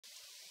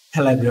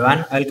Hello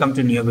everyone, welcome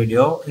to new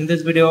video. In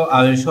this video,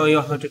 I will show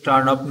you how to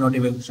turn off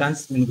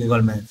notifications in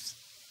Google Maps.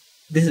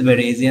 This is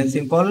very easy and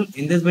simple.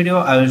 In this video,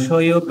 I will show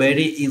you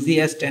very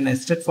easiest and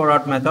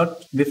straightforward method.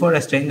 Before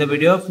starting the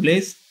video,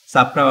 please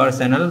subscribe our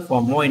channel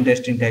for more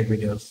interesting tech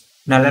videos.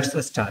 Now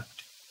let's start.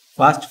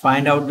 First,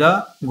 find out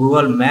the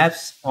Google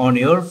Maps on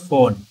your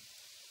phone.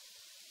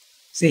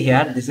 See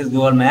here, this is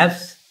Google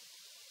Maps.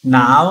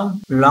 Now,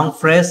 long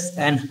press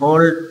and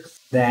hold,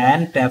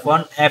 then tap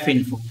on App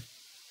Info.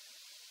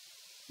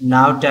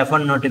 Now tap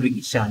on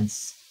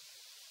notifications.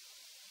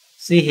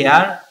 See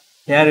here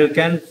you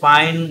can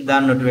find the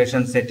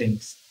notification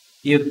settings.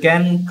 You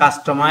can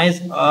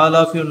customize all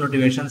of your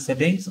notification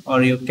settings,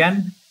 or you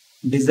can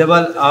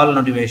disable all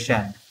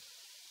notification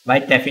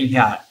by tapping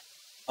here.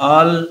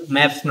 All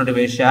maps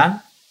notification,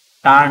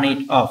 turn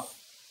it off.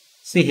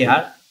 See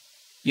here,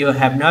 you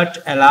have not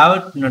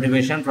allowed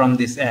notification from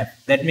this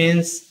app. That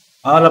means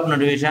all of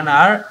notification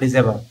are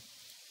disabled.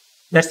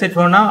 That's it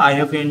for now. I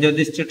hope you enjoyed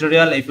this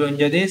tutorial. If you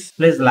enjoyed this,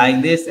 please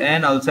like this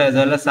and also as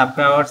well as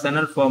subscribe our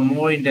channel for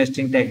more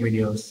interesting tech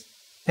videos.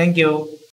 Thank you.